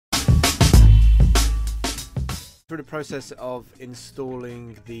Through the process of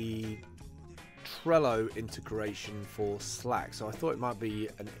installing the Trello integration for Slack, so I thought it might be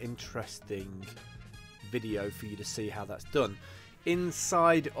an interesting video for you to see how that's done.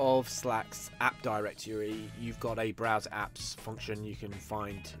 Inside of Slack's app directory, you've got a browse apps function. You can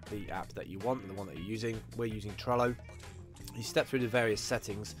find the app that you want, the one that you're using. We're using Trello. You step through the various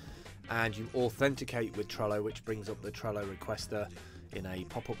settings and you authenticate with Trello, which brings up the Trello requester in a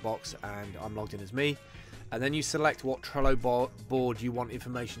pop-up box, and I'm logged in as me. And then you select what Trello board you want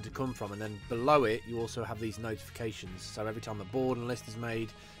information to come from, and then below it you also have these notifications. So every time a board and list is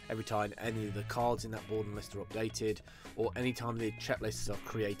made, every time any of the cards in that board and list are updated, or any time the checklists are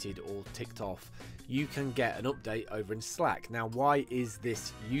created or ticked off, you can get an update over in Slack. Now, why is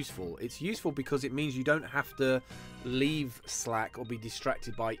this useful? It's useful because it means you don't have to leave Slack or be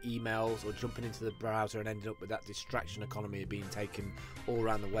distracted by emails or jumping into the browser and ending up with that distraction economy of being taken all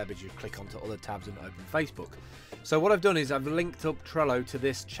around the web as you click onto other tabs and open Facebook. So what I've done is I've linked up Trello to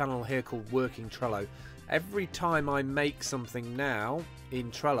this channel here called Working Trello. Every time I make something now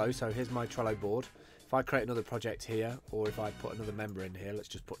in Trello, so here's my Trello board. If I create another project here, or if I put another member in here, let's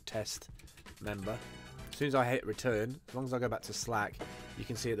just put test member. As soon as I hit return, as long as I go back to Slack, you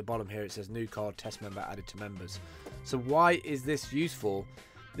can see at the bottom here it says new card test member added to members. So why is this useful?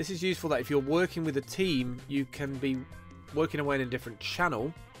 This is useful that if you're working with a team, you can be working away in a different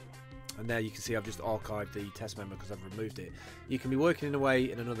channel. And there you can see I've just archived the test member because I've removed it. You can be working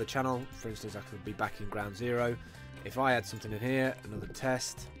away in another channel. For instance, I could be back in ground zero. If I add something in here, another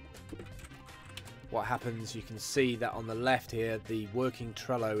test, what happens, you can see that on the left here, the working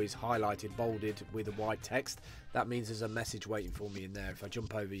Trello is highlighted, bolded with a white text. That means there's a message waiting for me in there. If I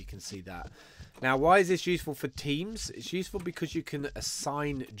jump over, you can see that. Now, why is this useful for teams? It's useful because you can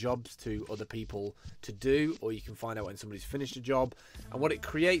assign jobs to other people to do, or you can find out when somebody's finished a job. And what it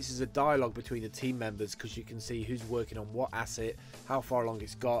creates is a dialogue between the team members, because you can see who's working on what asset, how far along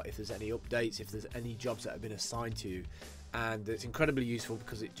it's got, if there's any updates, if there's any jobs that have been assigned to you. And it's incredibly useful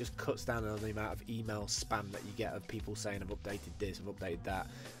because it just cuts down on the amount of email spam that you get of people saying I've updated this, I've updated that,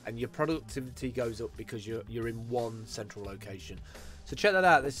 and your productivity goes up because you're in one central location. So check that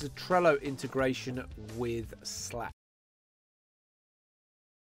out. This is a Trello integration with Slack.